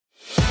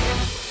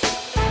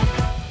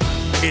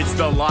It's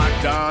the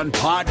Locked On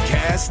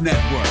Podcast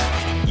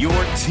Network, your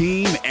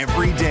team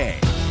every day.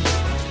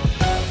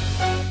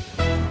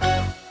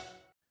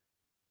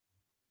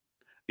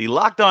 The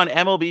Locked On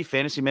MLB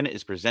Fantasy Minute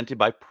is presented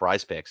by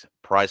Prize Picks.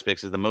 Prize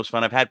Picks is the most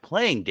fun I've had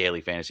playing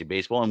daily fantasy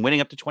baseball and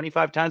winning up to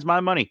 25 times my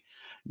money.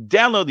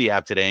 Download the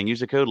app today and use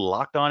the code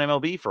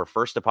LOCKEDONMLB for a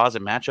first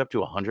deposit match up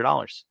to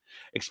 $100.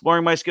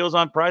 Exploring my skills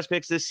on Prize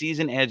Picks this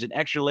season adds an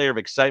extra layer of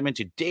excitement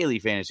to daily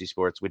fantasy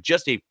sports. With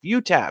just a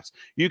few taps,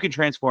 you can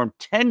transform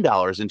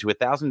 $10 into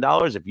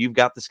 $1,000 if you've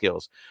got the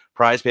skills.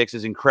 Prize Picks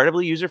is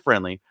incredibly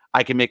user-friendly.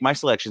 I can make my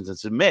selections and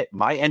submit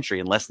my entry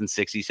in less than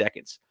 60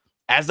 seconds.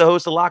 As the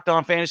host of Locked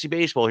On Fantasy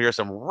Baseball, here are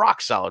some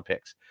rock-solid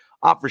picks.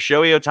 Opt for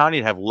Shohei Ohtani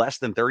to have less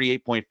than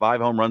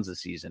 38.5 home runs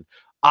this season.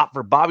 Opt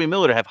for Bobby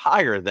Miller to have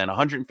higher than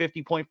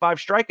 150.5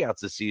 strikeouts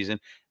this season.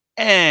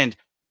 And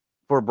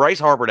for Bryce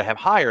Harper to have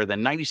higher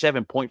than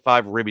 97.5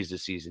 ribbies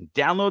this season.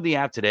 Download the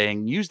app today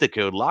and use the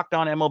code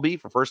LOCKEDONMLB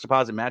for first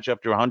deposit match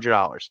up to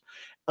 $100.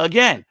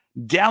 Again,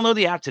 download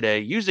the app today.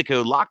 Use the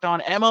code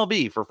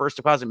LOCKEDONMLB for first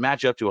deposit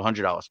match up to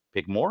 $100.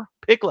 Pick more,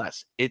 pick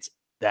less. It's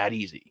that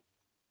easy.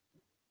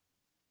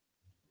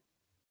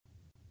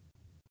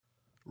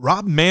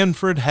 Rob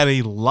Manfred had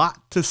a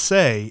lot to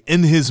say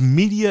in his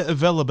media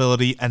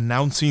availability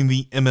announcing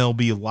the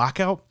MLB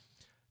lockout.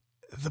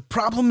 The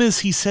problem is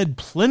he said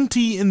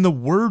plenty in the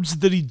words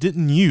that he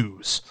didn't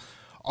use.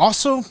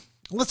 Also,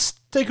 let's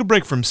take a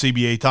break from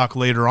CBA talk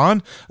later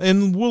on,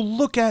 and we'll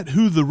look at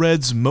who the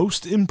Reds'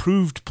 most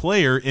improved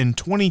player in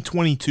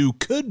 2022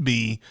 could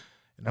be,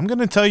 and I'm going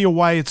to tell you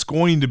why it's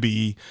going to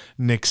be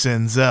Nick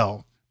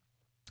Senzel.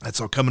 That's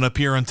all coming up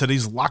here on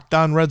today's Locked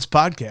On Reds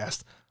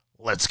podcast.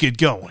 Let's get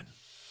going.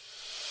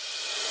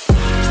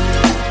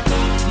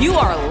 You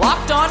are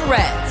Locked On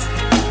Reds,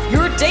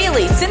 your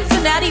daily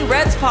Cincinnati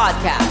Reds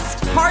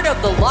podcast, part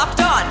of the Locked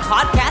On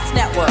Podcast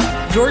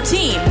Network, your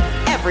team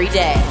every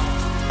day.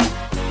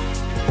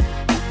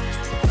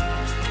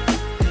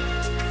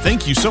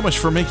 Thank you so much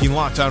for making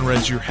Locked On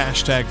Reds your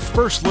hashtag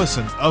first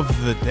listen of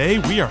the day.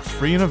 We are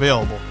free and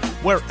available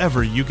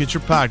wherever you get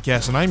your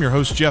podcasts, and I'm your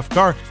host, Jeff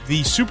Carr,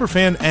 the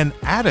superfan and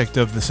addict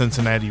of the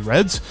Cincinnati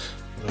Reds,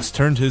 who has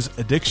turned his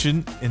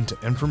addiction into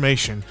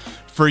information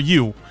for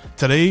you.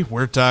 Today,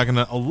 we're talking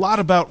a lot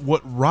about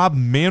what Rob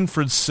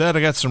Manfred said.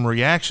 I got some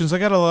reactions. I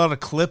got a lot of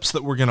clips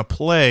that we're going to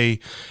play,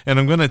 and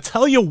I'm going to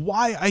tell you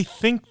why I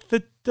think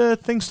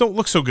that things don't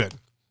look so good.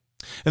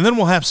 And then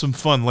we'll have some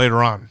fun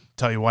later on.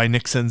 Tell you why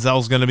Nick Senzel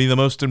is going to be the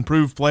most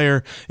improved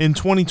player in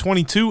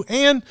 2022,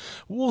 and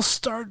we'll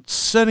start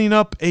setting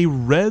up a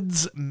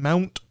Reds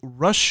Mount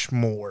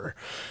Rushmore.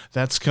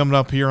 That's coming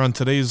up here on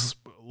today's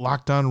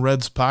Locked On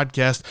Reds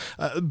podcast.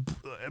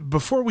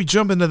 Before we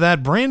jump into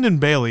that, Brandon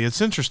Bailey,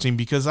 it's interesting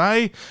because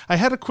I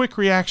had a quick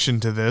reaction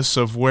to this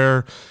of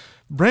where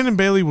Brandon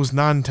Bailey was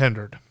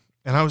non-tendered,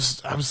 and I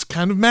was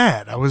kind of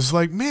mad. I was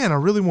like, man, I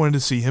really wanted to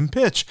see him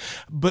pitch,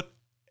 but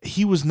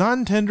he was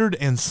non-tendered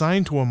and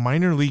signed to a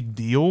minor league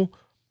deal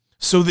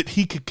so that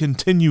he could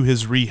continue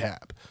his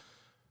rehab.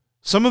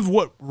 Some of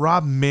what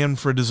Rob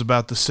Manfred is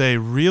about to say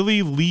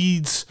really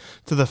leads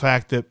to the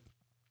fact that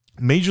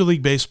Major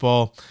League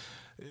Baseball,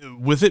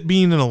 with it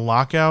being in a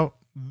lockout,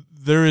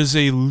 there is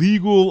a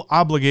legal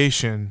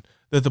obligation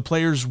that the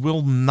players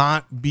will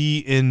not be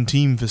in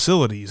team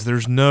facilities.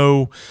 There's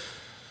no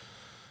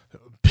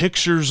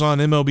pictures on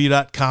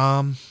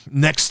MLB.com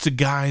next to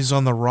guys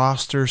on the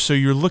roster. So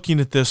you're looking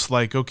at this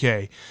like,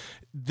 okay,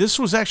 this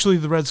was actually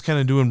the Reds kind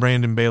of doing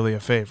Brandon Bailey a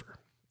favor.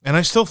 And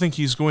I still think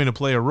he's going to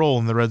play a role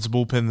in the Reds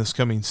bullpen this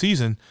coming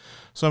season.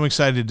 So I'm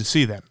excited to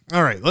see that.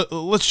 All right,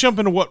 let's jump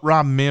into what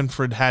Rob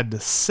Manfred had to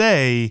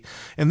say.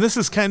 And this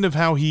is kind of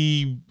how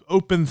he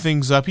opened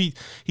things up. He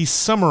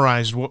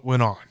summarized what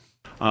went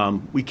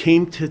on. We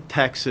came to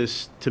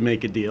Texas to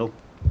make a deal.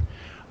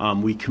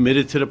 We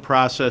committed to the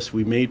process.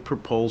 We made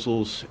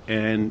proposals,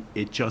 and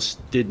it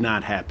just did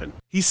not happen.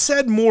 He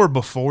said more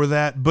before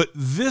that, but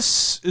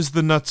this is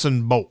the nuts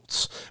and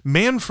bolts.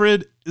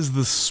 Manfred is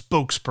the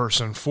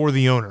spokesperson for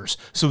the owners,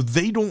 so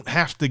they don't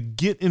have to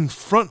get in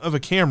front of a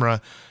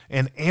camera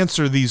and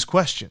answer these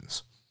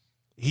questions.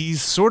 He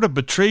sort of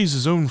betrays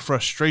his own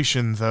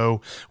frustration,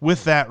 though,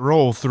 with that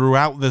role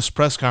throughout this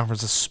press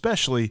conference,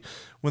 especially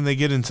when they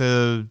get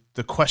into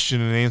the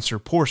question and answer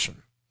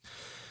portion.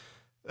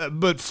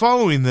 But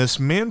following this,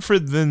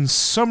 Manfred then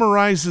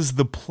summarizes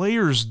the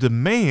players'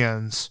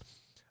 demands,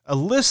 a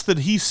list that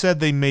he said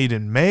they made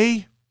in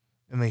May,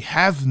 and they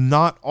have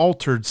not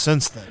altered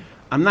since then.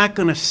 I'm not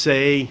going to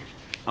say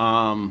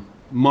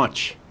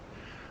much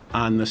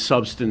on the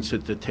substance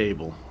at the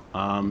table.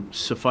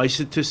 Suffice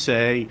it to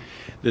say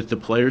that the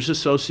Players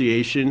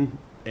Association,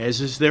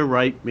 as is their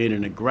right, made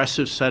an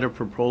aggressive set of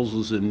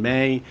proposals in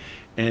May,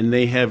 and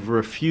they have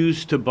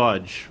refused to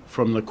budge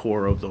from the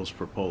core of those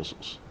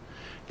proposals.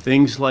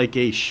 Things like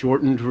a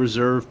shortened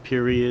reserve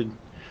period,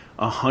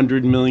 a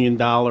 $100 million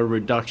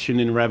reduction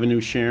in revenue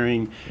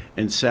sharing,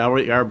 and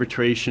salary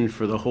arbitration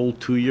for the whole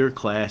two-year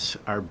class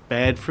are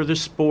bad for the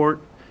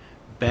sport,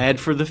 bad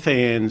for the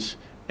fans,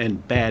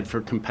 and bad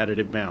for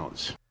competitive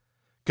balance.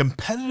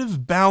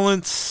 competitive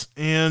balance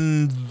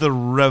and the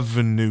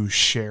revenue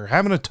share.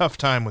 Having a tough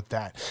time with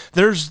that.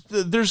 There's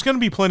going to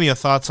be plenty of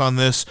thoughts on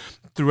this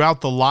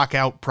throughout the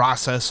lockout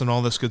process and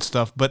all this good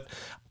stuff, but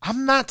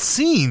I'm not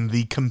seeing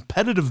the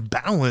competitive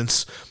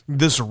balance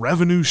this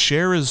revenue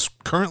share is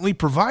currently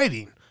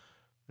providing.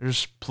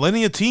 There's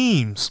plenty of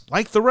teams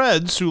like the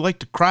Reds who like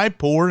to cry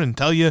poor and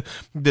tell you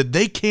that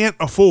they can't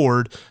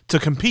afford to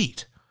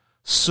compete.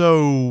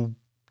 So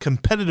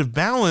competitive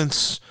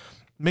balance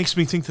makes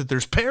me think that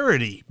there's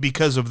parity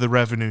because of the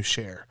revenue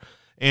share.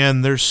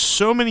 And there's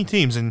so many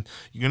teams, and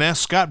you can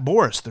ask Scott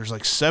Boras, there's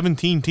like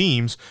 17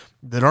 teams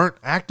that aren't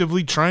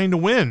actively trying to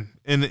win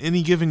in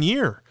any given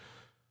year.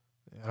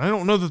 And I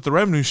don't know that the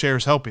revenue share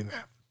is helping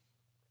that.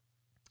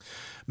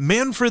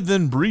 Manfred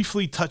then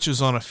briefly touches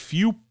on a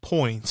few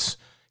points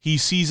he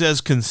sees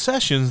as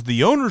concessions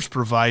the owners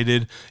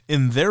provided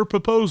in their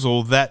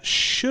proposal that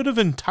should have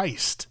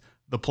enticed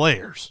the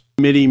players.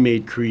 The committee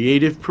made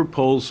creative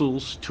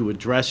proposals to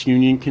address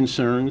union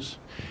concerns,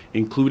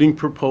 including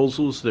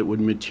proposals that would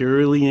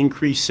materially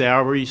increase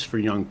salaries for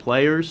young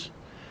players,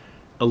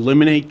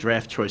 eliminate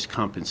draft choice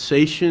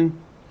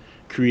compensation,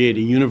 create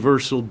a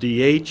universal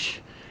DH,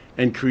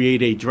 and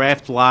create a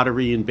draft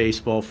lottery in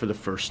baseball for the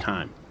first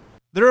time.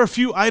 There are a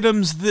few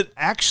items that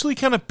actually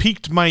kind of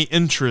piqued my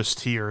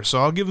interest here,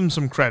 so I'll give them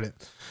some credit.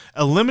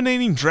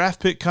 Eliminating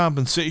draft pick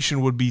compensation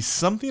would be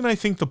something I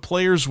think the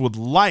players would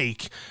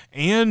like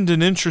and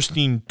an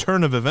interesting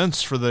turn of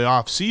events for the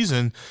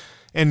offseason.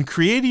 And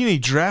creating a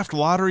draft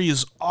lottery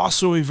is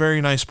also a very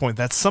nice point.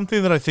 That's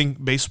something that I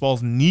think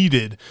baseball's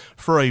needed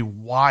for a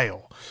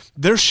while.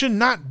 There should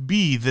not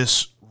be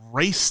this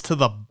race to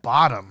the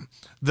bottom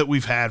that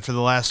we've had for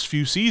the last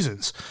few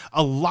seasons.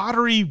 A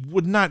lottery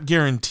would not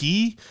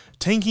guarantee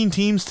tanking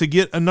teams to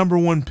get a number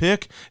one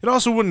pick. It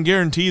also wouldn't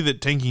guarantee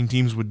that tanking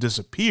teams would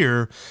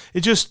disappear.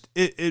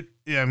 I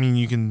mean,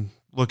 you can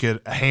look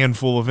at a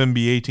handful of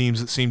NBA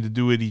teams that seem to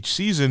do it each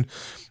season,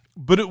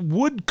 but it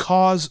would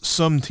cause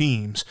some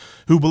teams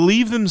who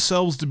believe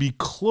themselves to be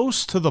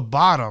close to the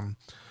bottom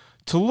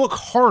to look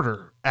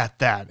harder at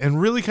that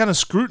and really kind of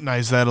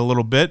scrutinize that a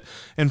little bit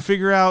and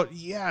figure out,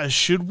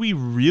 should we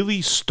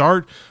really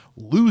start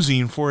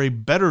losing for a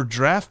better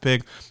draft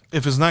pick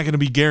if it's not going to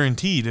be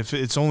guaranteed, if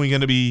it's only going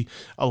to be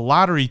a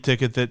lottery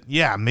ticket that,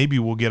 maybe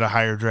we'll get a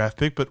higher draft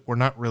pick, but we're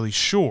not really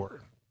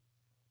sure.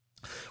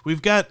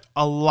 We've got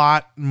a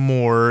lot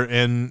more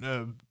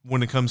and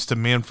when it comes to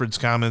Manfred's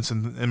comments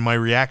and my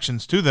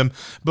reactions to them,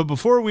 but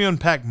before we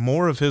unpack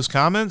more of his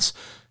comments,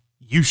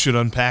 you should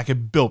unpack a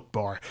Built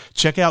Bar.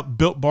 Check out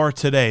Built Bar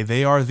today.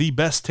 They are the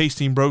best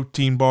tasting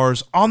protein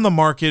bars on the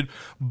market,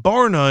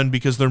 bar none,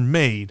 because they're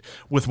made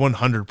with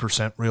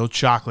 100% real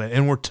chocolate.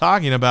 And we're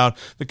talking about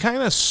the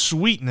kind of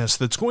sweetness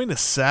that's going to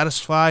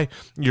satisfy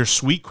your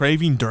sweet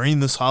craving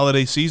during this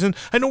holiday season.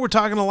 I know we're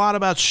talking a lot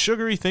about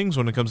sugary things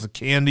when it comes to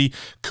candy,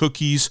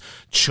 cookies,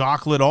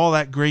 chocolate, all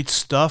that great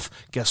stuff.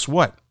 Guess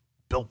what?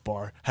 Built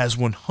Bar has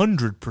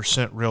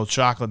 100% real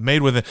chocolate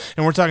made with it,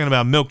 and we're talking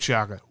about milk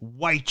chocolate,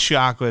 white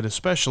chocolate,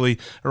 especially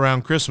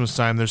around Christmas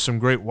time. There's some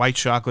great white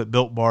chocolate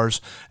Built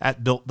Bars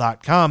at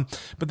Built.com,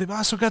 but they've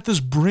also got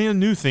this brand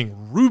new thing,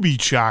 Ruby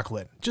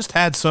Chocolate. Just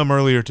had some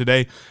earlier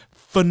today.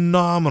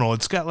 Phenomenal.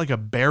 It's got like a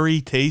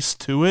berry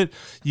taste to it.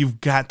 You've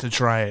got to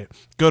try it.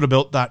 Go to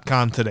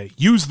Built.com today.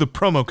 Use the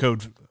promo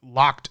code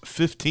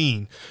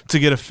LOCKED15 to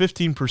get a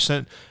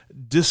 15%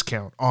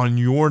 discount on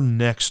your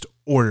next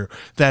order.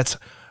 That's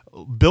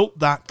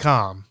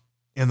Built.com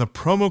and the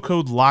promo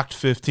code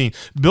LOCKED15.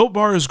 Built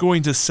Bar is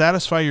going to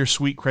satisfy your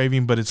sweet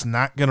craving, but it's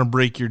not going to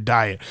break your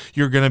diet.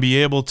 You're going to be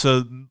able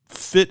to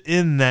fit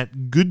in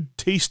that good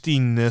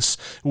tastiness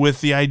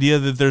with the idea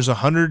that there's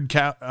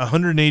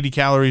 180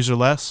 calories or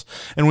less,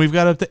 and we've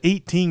got up to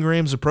 18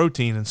 grams of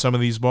protein in some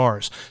of these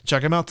bars.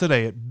 Check them out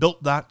today at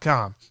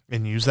Built.com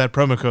and use that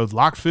promo code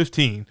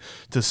LOCKED15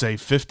 to save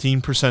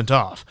 15%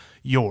 off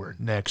your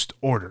next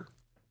order.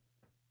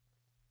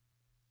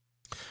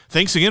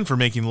 Thanks again for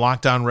making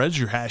Locked On Reds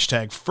your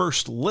hashtag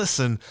first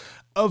listen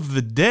of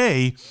the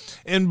day.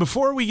 And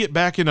before we get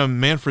back into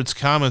Manfred's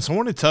comments, I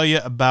want to tell you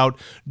about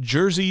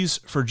Jerseys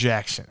for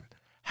Jackson.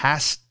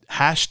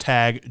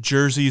 Hashtag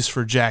Jerseys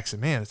for Jackson.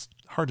 Man, it's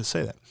hard to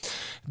say that.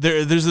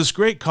 There's this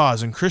great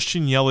cause, and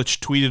Christian Yelich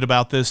tweeted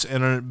about this,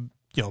 and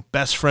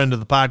best friend of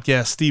the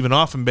podcast, Stephen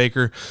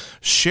Offenbaker,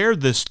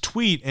 shared this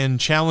tweet and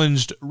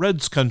challenged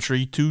Reds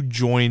country to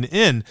join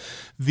in.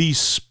 The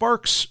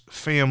Sparks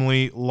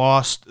family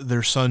lost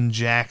their son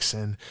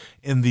Jackson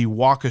in the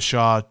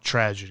Waukesha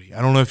tragedy.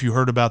 I don't know if you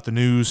heard about the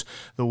news,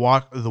 the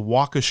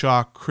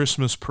Waukesha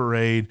Christmas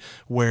parade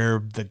where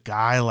the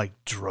guy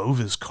drove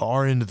his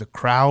car into the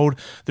crowd.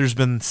 There's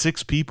been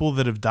 6 people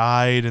that have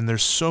died, and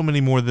there's so many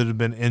more that have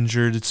been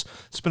injured. It's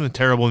been a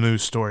terrible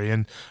news story,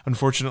 and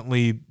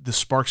unfortunately the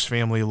Sparks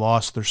family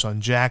lost their son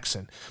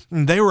Jackson.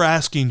 And they were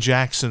asking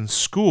Jackson's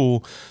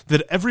school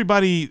that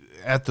everybody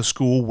at the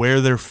school wear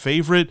their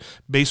favorite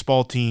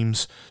baseball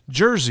team's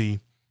jersey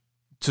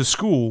to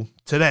school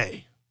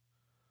today.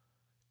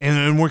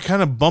 And we're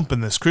kind of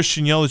bumping this.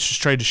 Christian Yelich just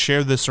tried to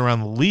share this around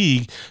the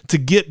league to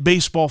get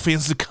baseball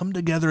fans to come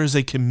together as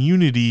a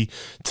community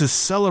to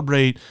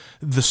celebrate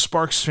the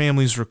Sparks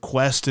family's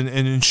request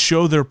and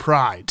show their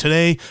pride.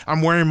 Today,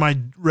 I'm wearing my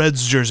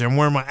Reds jersey. I'm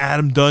wearing my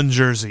Adam Dunn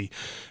jersey.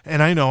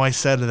 And I know I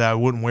said that I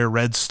wouldn't wear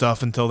Reds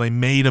stuff until they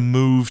made a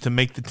move to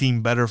make the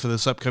team better for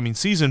this upcoming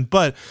season.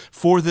 But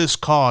for this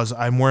cause,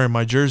 I'm wearing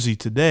my jersey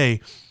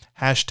today.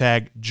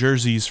 Hashtag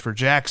jerseys for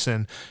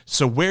Jackson.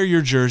 So wear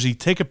your jersey,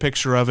 take a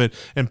picture of it,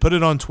 and put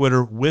it on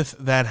Twitter with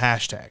that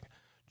hashtag,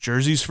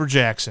 jerseys for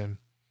Jackson,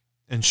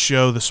 and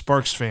show the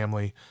Sparks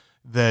family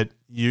that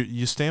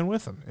you stand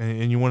with them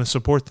and you want to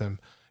support them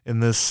in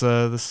this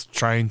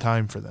trying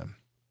time for them.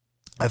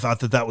 I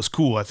thought that was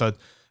cool. I thought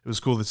it was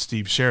cool that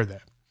Steve shared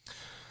that.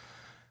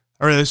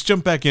 All right, let's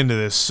jump back into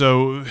this.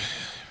 So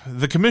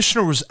the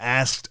commissioner was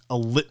asked a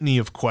litany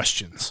of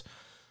questions.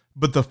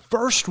 But the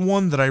first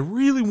one that I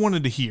really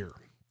wanted to hear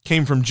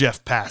came from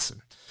Jeff Passan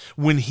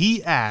when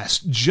he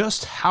asked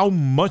just how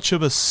much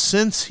of a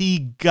sense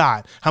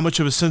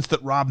that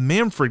Rob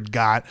Manfred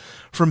got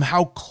from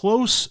how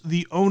close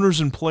the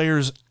owners and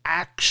players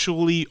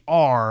actually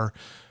are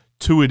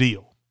to a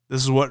deal.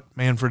 This is what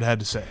Manfred had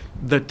to say.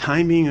 The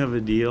timing of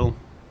a deal,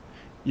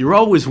 you're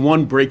always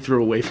one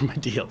breakthrough away from a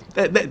deal.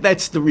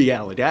 That's the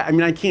reality. I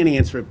mean, I can't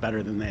answer it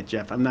better than that,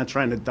 Jeff. I'm not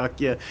trying to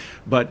duck you,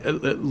 but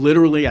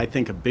literally, I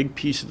think a big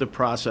piece of the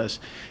process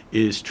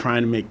is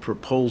trying to make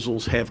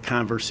proposals, have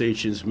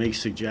conversations, make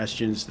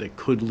suggestions that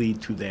could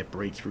lead to that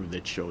breakthrough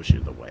that shows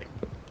you the way.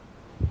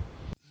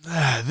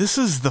 This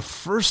is the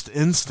first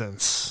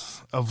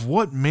instance of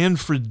what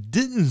Manfred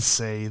didn't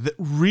say that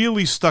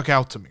really stuck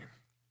out to me.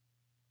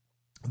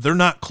 They're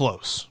not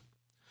close.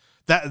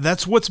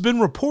 That's what's been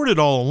reported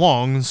all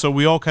along, and so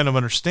we all kind of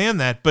understand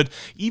that. But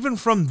even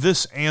from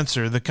this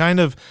answer, the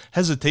kind of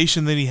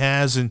hesitation that he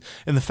has and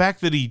the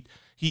fact that he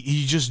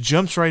just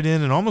jumps right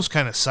in and almost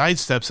kind of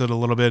sidesteps it a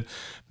little bit,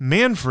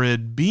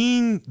 Manfred,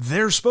 being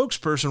their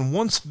spokesperson,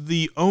 wants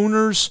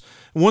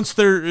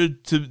there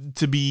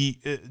to be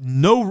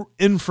no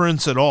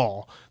inference at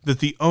all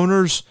that the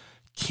owners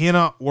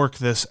cannot work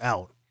this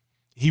out.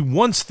 He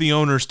wants the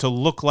owners to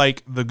look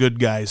like the good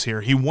guys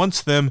here. He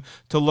wants them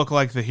to look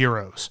like the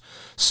heroes.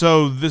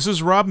 So this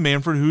is Rob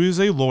Manfred, who is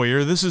a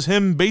lawyer. This is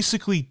him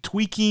basically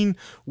tweaking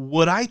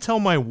what I tell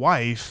my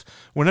wife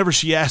whenever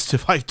she asks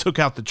if I took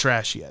out the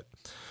trash yet.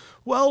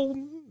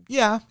 Well,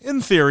 yeah,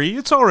 in theory,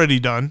 it's already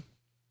done.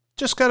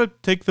 Just got to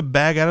take the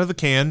bag out of the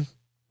can.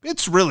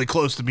 It's really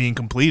close to being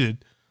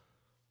completed.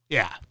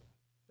 Yeah,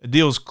 the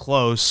deal's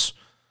close,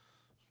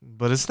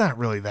 but it's not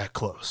really that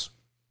close.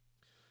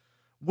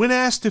 When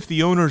asked if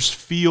the owners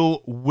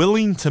feel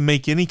willing to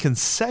make any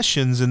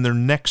concessions in their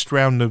next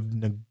round of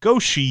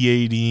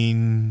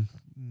negotiating,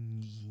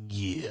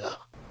 yeah.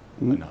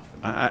 Enough.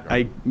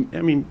 I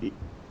mean,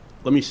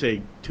 let me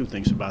say two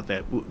things about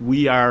that.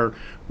 We are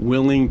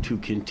willing to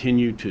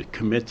continue to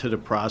commit to the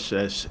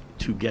process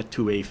to get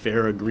to a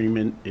fair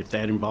agreement. If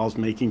that involves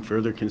making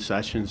further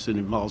concessions, it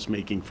involves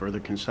making further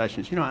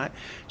concessions. You know,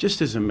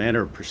 just as a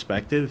matter of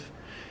perspective,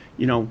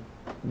 you know,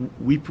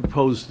 we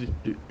proposed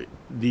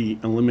the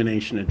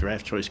elimination of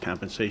draft choice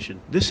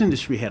compensation. This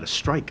industry had a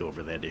strike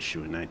over that issue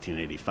in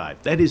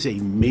 1985. That is a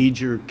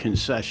major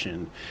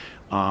concession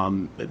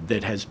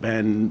that has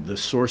been the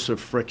source of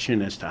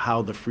friction as to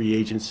how the free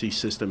agency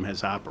system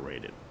has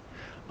operated.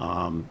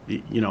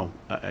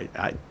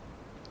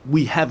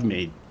 We have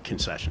made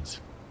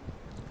concessions.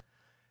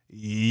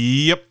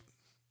 Yep.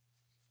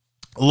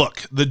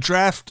 Look, the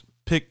draft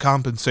pick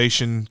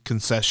compensation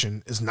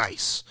concession is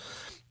nice.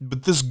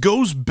 But this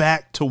goes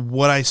back to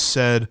what I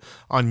said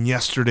on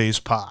yesterday's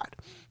pod.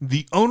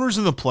 The owners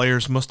and the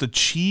players must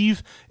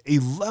achieve a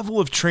level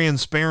of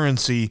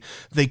transparency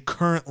they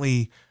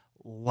currently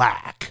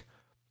lack.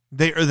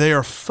 They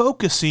are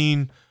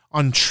focusing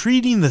on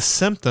treating the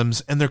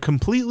symptoms, and they're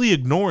completely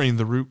ignoring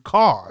the root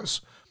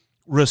cause.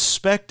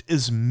 Respect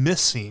is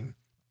missing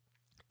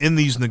in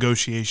these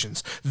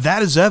negotiations.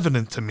 That is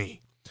evident to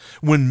me.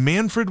 When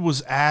Manfred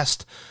was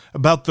asked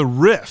about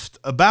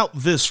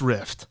this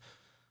rift,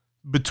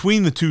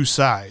 between the two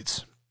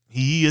sides,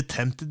 he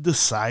attempted to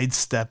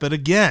sidestep it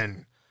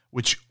again,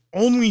 which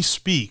only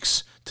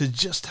speaks to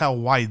just how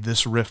wide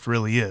this rift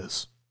really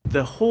is.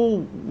 The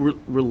whole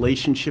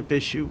relationship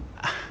issue,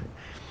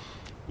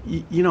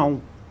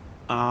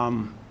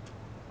 I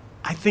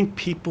think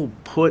people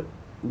put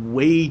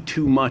way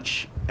too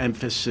much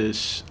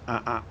emphasis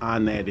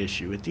on that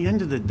issue. At the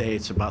end of the day,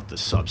 it's about the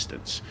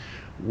substance.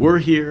 We're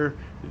here,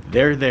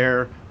 they're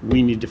there,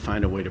 we need to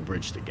find a way to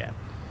bridge the gap.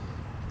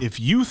 If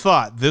you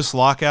thought this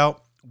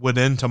lockout would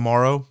end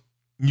tomorrow,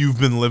 you've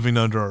been living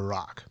under a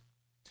rock.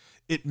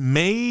 It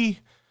may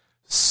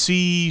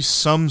see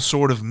some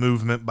sort of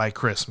movement by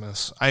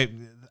Christmas. I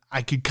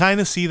could kind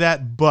of see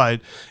that,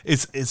 but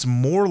it's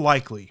more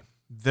likely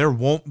there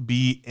won't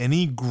be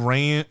any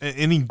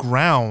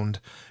ground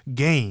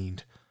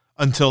gained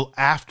until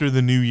after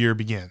the new year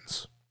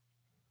begins.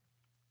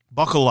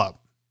 Buckle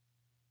up.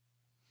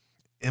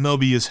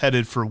 MLB is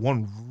headed for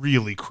one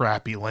really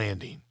crappy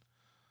landing.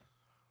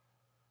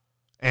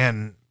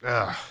 And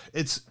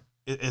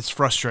It's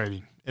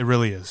frustrating. It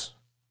really is.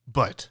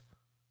 But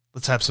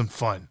let's have some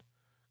fun.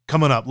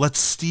 Coming up, let's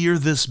steer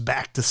this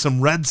back to some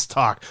Reds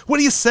talk. What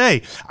do you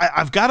say?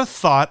 I've got a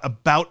thought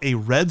about a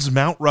Reds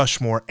Mount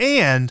Rushmore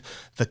and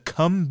the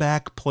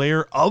comeback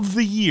player of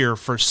the year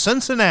for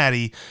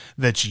Cincinnati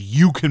that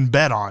you can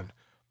bet on.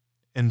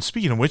 And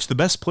speaking of which, the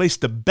best place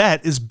to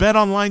bet is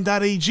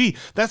betonline.ag.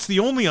 That's the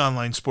only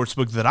online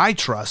sportsbook that I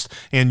trust,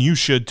 and you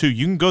should too.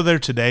 You can go there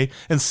today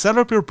and set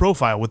up your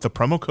profile with the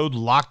promo code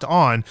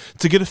LOCKEDON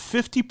to get a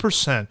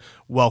 50%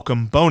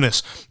 welcome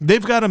bonus.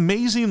 They've got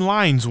amazing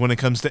lines when it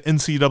comes to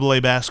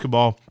NCAA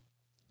basketball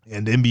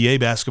and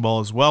NBA basketball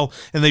as well,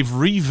 and they've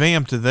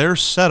revamped their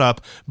setup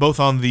both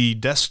on the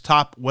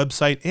desktop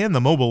website and the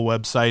mobile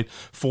website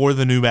for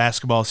the new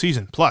basketball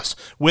season. Plus,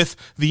 with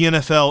the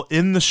NFL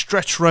in the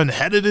stretch run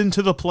headed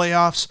into the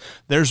playoffs,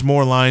 there's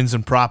more lines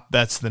and prop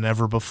bets than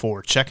ever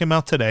before. Check them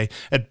out today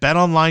at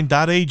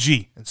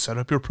betonline.ag and set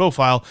up your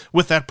profile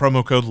with that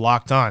promo code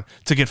LOCKEDON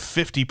to get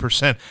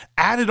 50%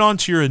 added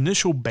onto your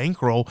initial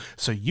bankroll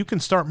so you can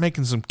start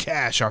making some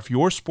cash off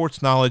your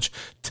sports knowledge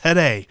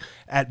today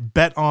at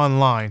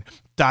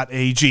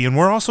betonline.ag. And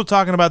we're also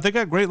talking about, they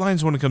got great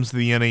lines when it comes to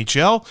the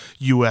NHL,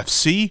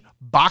 UFC,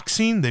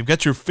 boxing. They've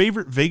got your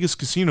favorite Vegas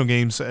casino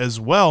games as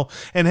well.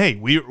 And hey,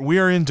 we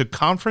are into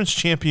conference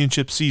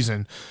championship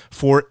season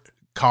for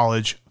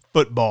college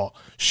football.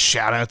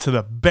 Shout out to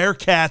the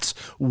Bearcats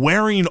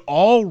wearing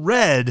all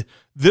red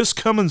this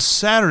coming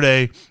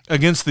Saturday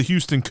against the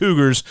Houston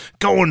Cougars,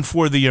 going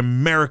for the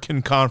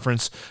American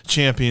Conference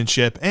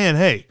Championship. And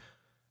hey,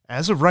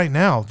 as of right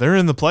now, they're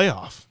in the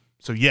playoff.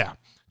 So yeah,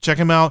 check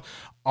them out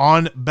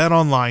on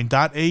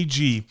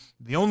betonline.ag,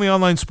 the only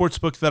online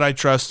sportsbook that I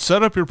trust.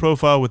 Set up your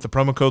profile with the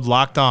promo code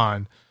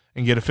LOCKEDON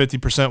and get a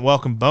 50%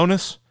 welcome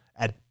bonus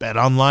at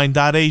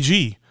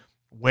betonline.ag,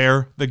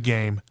 where the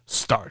game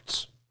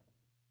starts.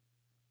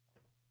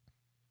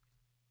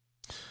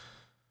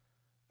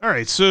 All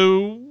right,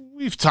 so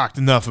we've talked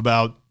enough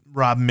about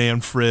Rob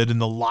Manfred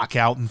and the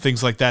lockout and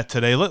things like that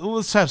today.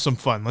 Let's have some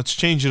fun. Let's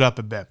change it up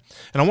a bit.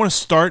 And I want to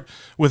start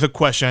with a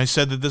question. I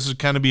said that this would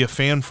kind of be a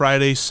Fan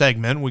Friday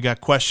segment. We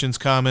got questions,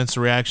 comments,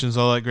 reactions,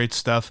 all that great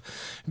stuff.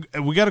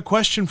 We got a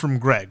question from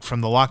Greg from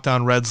the Locked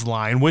On Reds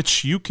line,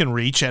 which you can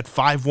reach at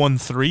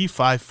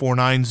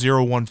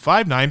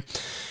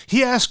 513-549-0159.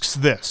 He asks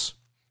this: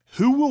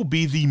 who will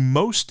be the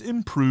most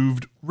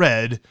improved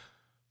Red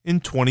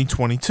in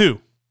 2022?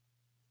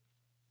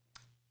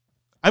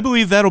 I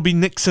believe that'll be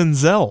Nick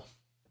Senzel.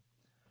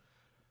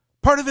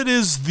 Part of it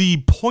is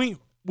the point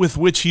with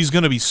which he's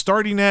going to be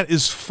starting at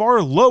is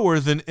far lower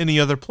than any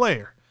other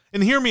player.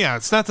 And hear me out.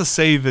 It's not to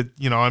say that,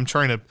 I'm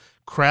trying to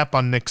crap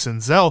on Nick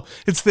Senzel.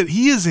 It's that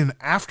he is an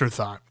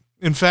afterthought.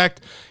 In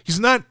fact,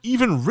 he's not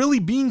even really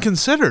being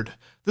considered.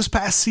 This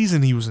past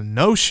season, he was a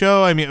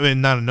no-show. I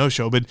mean, not a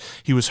no-show, but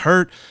he was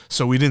hurt,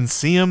 so we didn't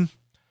see him.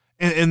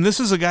 And this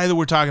is a guy that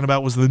we're talking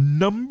about was the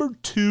number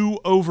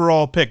 2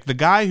 overall pick, the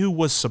guy who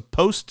was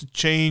supposed to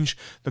change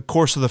the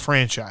course of the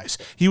franchise.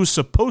 He was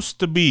supposed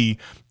to be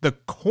the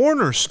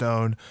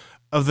cornerstone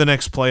of the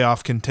next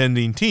playoff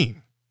contending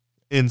team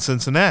in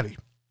Cincinnati.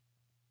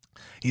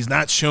 He's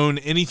not shown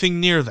anything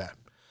near that.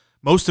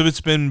 Most of it's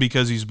been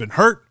because he's been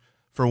hurt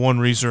for one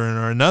reason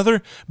or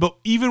another, but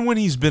even when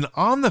he's been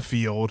on the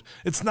field,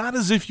 it's not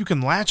as if you can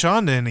latch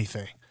on to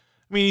anything.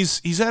 I mean,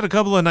 he's had a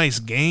couple of nice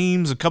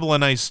games, a couple of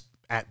nice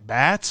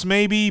at-bats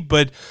maybe,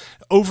 but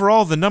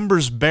overall the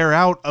numbers bear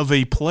out of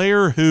a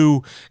player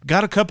who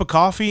got a cup of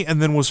coffee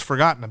and then was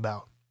forgotten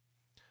about.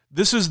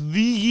 This is the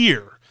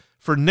year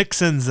for Nick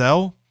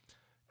Senzel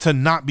to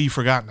not be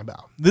forgotten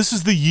about. This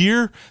is the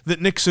year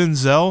that Nick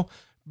Senzel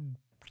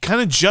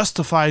kind of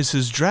justifies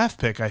his draft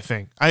pick, I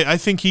think. I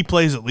think he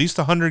plays at least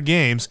 100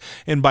 games,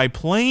 and by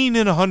playing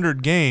in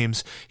 100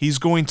 games, he's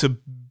going to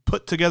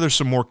put together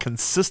some more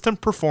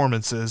consistent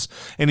performances,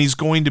 and he's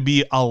going to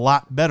be a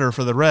lot better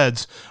for the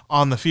Reds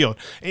on the field.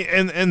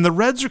 And the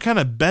Reds are kind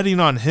of betting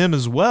on him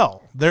as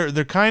well.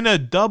 They're kind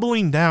of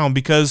doubling down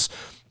because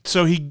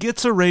so he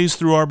gets a raise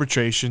through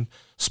arbitration.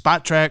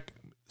 Spot Track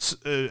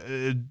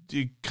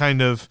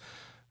kind of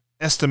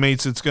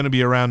estimates it's going to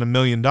be around $1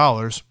 million.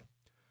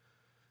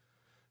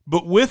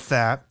 But with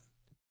that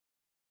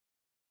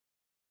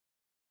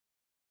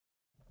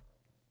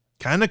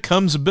kind of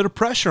comes a bit of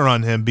pressure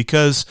on him,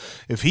 because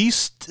if he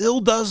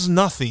still does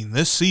nothing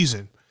this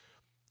season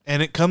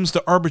and it comes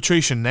to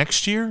arbitration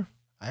next year,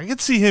 I could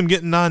see him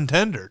getting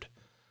non-tendered.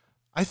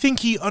 I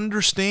think he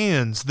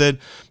understands that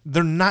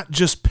they're not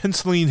just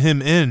penciling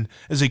him in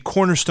as a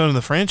cornerstone of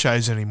the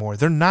franchise anymore.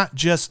 They're not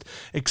just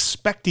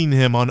expecting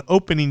him on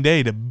opening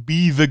day to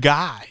be the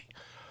guy.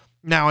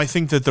 Now, I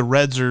think that the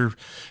Reds are,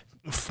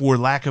 for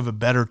lack of a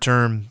better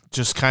term,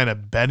 just kind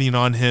of betting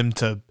on him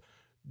to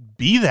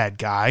be that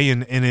guy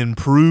and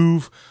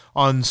improve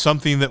on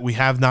something that we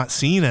have not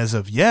seen as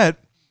of yet,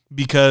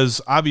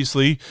 because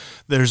obviously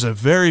there's a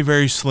very,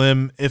 very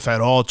slim, if at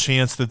all,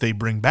 chance that they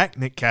bring back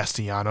Nick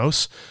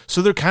Castellanos.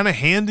 So they're kind of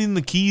handing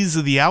the keys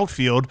of the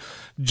outfield,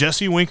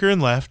 Jesse Winker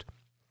in left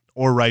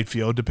or right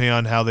field, depending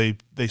on how they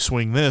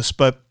swing this.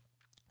 But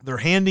They're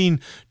handing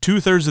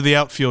 2/3 of the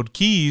outfield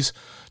keys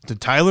to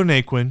Tyler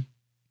Naquin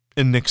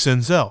and Nick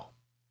Senzel.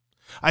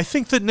 I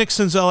think that Nick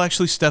Senzel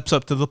actually steps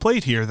up to the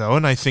plate here, though,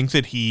 and I think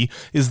that he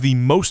is the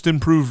most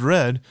improved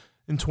Red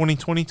in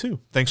 2022.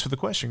 Thanks for the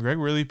question, Greg.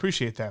 Really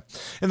appreciate that.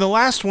 And the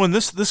last one,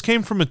 this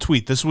came from a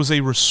tweet. This was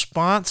a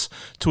response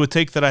to a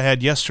take that I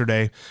had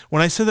yesterday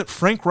when I said that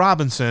Frank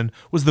Robinson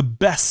was the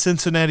best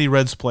Cincinnati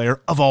Reds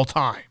player of all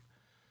time.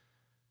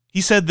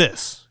 He said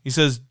this. He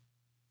says,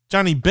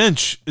 Johnny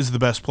Bench is the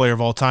best player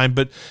of all time,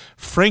 but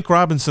Frank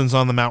Robinson's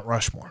on the Mount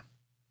Rushmore.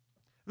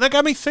 And that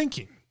got me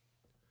thinking.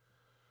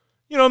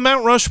 You know,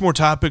 Mount Rushmore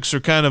topics are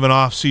kind of an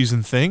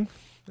off-season thing.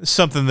 It's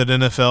something that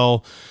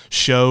NFL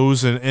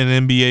shows and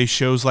NBA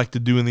shows like to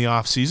do in the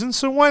off-season,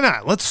 so why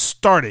not? Let's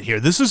start it here.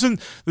 This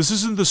isn't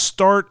the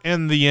start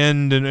and the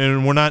end,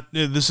 and we're not.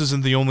 This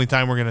isn't the only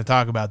time we're going to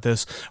talk about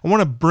this. I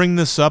want to bring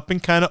this up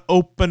and kind of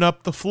open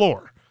up the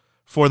floor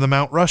for the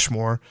Mount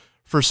Rushmore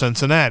for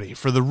Cincinnati,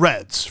 for the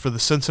Reds, for the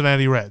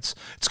Cincinnati Reds.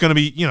 It's going to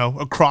be, you know,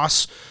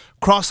 across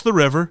the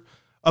river,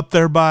 up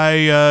there by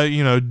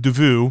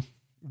Devou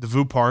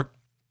Park,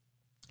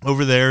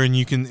 over there, and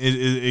you can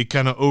it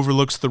kind of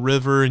overlooks the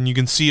river, and you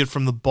can see it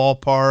from the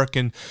ballpark,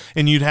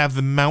 and you'd have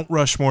the Mount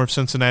Rushmore of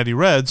Cincinnati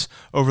Reds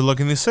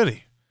overlooking the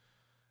city.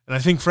 And I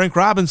think Frank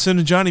Robinson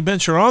and Johnny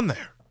Bench are on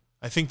there.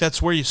 I think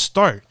that's where you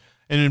start.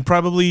 And then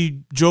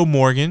probably Joe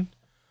Morgan.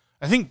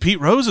 I think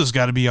Pete Rose has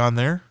got to be on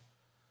there,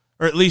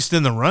 or at least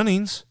in the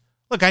runnings.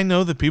 Look, I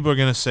know that people are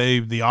going to say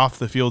the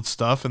off-the-field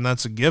stuff, and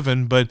that's a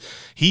given, but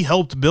he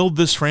helped build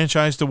this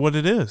franchise to what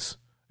it is,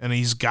 and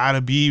he's got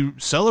to be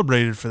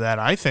celebrated for that,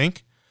 I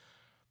think.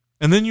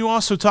 And then you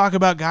also talk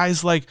about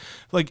guys like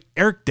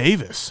Eric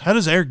Davis. How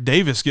does Eric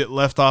Davis get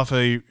left off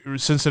a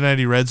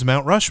Cincinnati Reds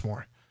Mount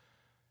Rushmore?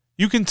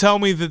 You can tell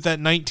me that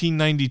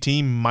 1990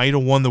 team might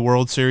have won the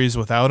World Series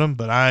without him,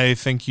 but I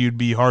think you'd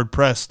be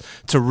hard-pressed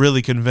to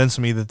really convince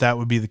me that that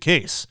would be the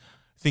case.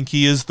 I think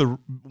he is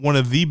one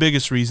of the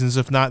biggest reasons,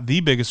 if not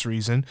the biggest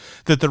reason,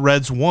 that the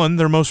Reds won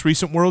their most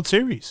recent World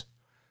Series.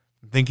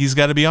 I think he's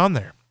got to be on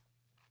there.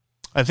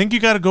 I think you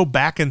got to go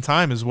back in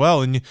time as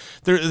well. And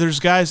there's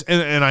guys,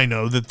 and I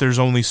know that there's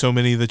only so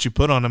many that you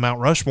put on a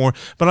Mount Rushmore,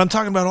 but I'm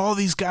talking about all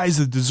these guys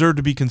that deserve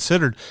to be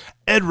considered.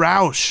 Ed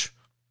Rausch,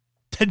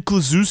 Ted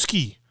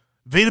Kluszewski,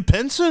 Vada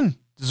Pinson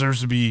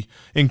deserves to be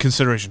in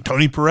consideration.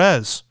 Tony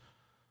Perez.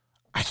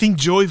 I think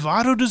Joey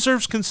Votto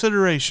deserves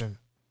consideration.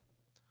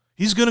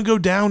 He's going to go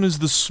down as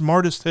the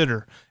smartest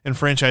hitter in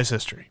franchise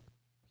history.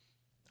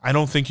 I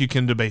don't think you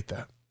can debate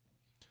that.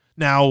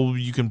 Now,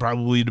 you can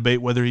probably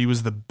debate whether he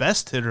was the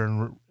best hitter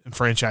in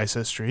franchise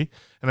history,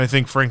 and I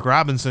think Frank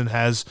Robinson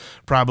has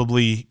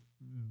probably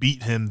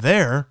beat him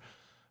there,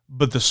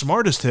 but the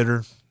smartest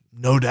hitter,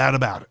 no doubt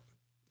about it.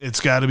 It's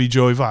got to be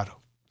Joey Votto.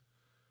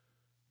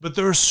 But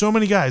there are so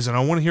many guys, and I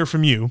want to hear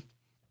from you,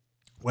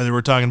 whether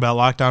we're talking about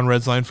Locked On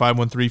Reds line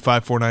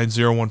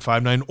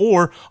 513-549-0159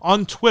 or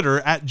on Twitter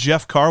at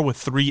Jeff Carr with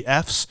 3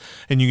 Fs,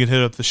 and you can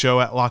hit up the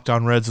show at Locked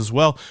On Reds as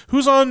well.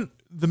 Who's on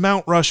the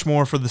Mount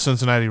Rushmore for the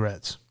Cincinnati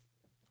Reds?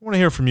 I want to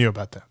hear from you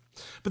about that.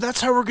 But that's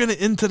how we're going to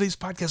end today's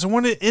podcast. I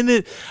want to end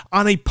it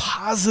on a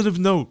positive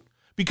note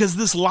because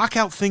this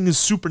lockout thing is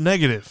super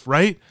negative,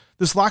 right?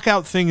 This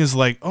lockout thing is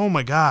like, oh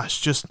my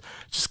gosh, just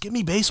give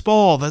me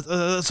baseball.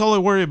 That's all I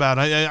worry about.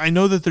 I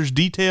know that there's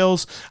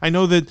details. I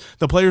know that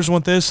the players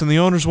want this and the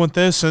owners want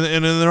this,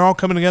 and they're all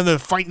coming together, they're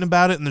fighting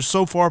about it, and they're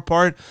so far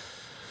apart.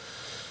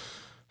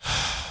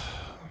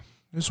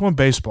 I just want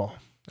baseball.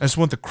 I just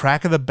want the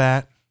crack of the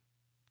bat.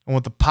 I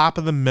want the pop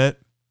of the mitt.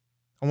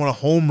 I want a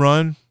home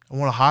run. I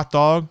want a hot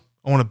dog.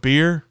 I want a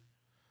beer.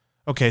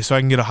 Okay, so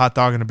I can get a hot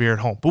dog and a beer at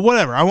home. But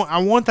whatever. I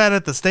want that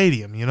at the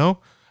stadium, you know?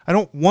 I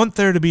don't want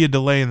there to be a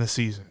delay in the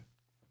season.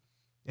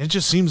 It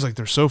just seems like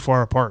they're so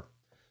far apart.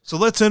 So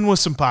let's end with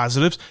some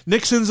positives.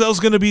 Nick Senzel's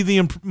going to be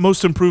the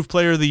most improved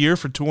player of the year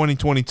for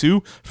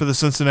 2022 for the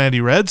Cincinnati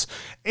Reds.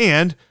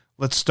 And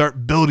let's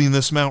start building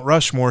this Mount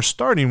Rushmore,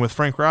 starting with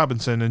Frank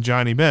Robinson and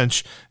Johnny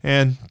Bench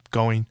and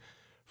going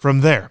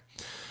from there.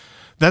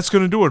 That's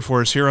going to do it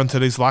for us here on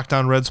today's Locked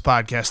On Reds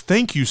podcast.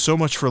 Thank you so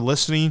much for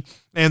listening,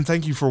 and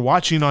thank you for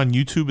watching on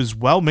YouTube as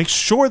well. Make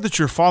sure that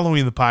you're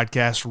following the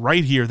podcast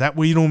right here. That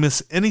way you don't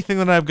miss anything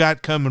that I've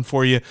got coming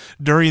for you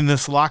during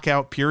this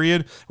lockout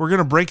period. We're going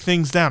to break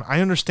things down.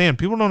 I understand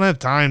people don't have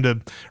time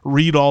to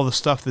read all the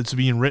stuff that's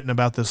being written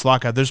about this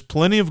lockout. There's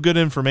plenty of good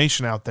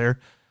information out there.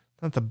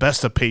 Not the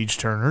best of page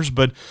turners,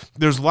 but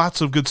there's lots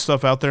of good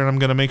stuff out there, and I'm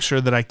going to make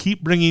sure that I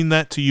keep bringing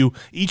that to you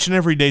each and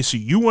every day so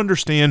you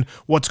understand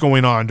what's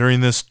going on during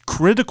this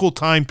critical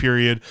time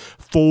period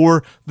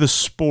for the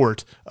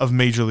sport of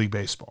Major League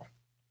Baseball.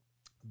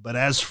 But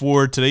as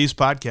for today's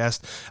podcast,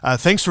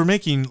 thanks for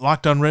making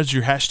Locked On Reds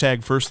your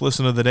hashtag first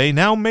listen of the day.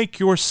 Now make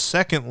your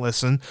second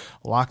listen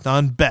Locked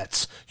On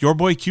Bets. Your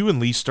boy Q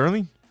and Lee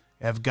Sterling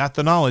have got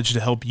the knowledge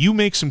to help you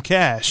make some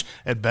cash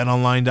at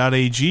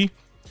betonline.ag.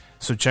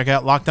 So check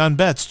out Locked On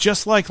Bets,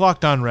 just like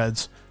Locked On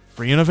Reds,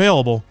 free and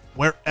available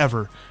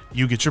wherever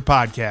you get your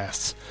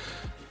podcasts.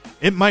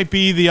 It might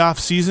be the off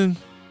season,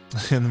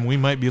 and we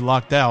might be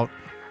locked out,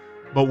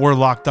 but we're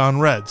Locked On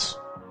Reds,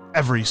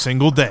 every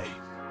single day.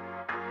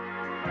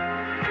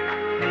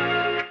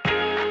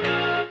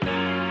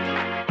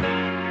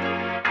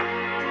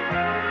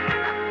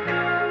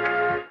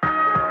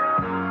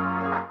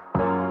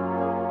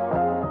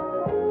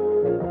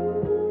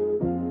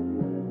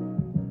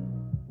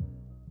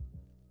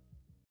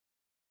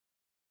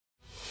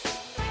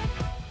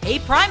 Hey,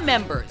 Prime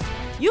members,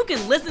 you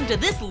can listen to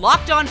this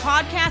Locked On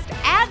podcast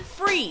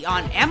ad-free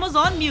on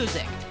Amazon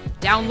Music.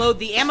 Download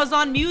the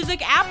Amazon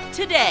Music app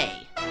today.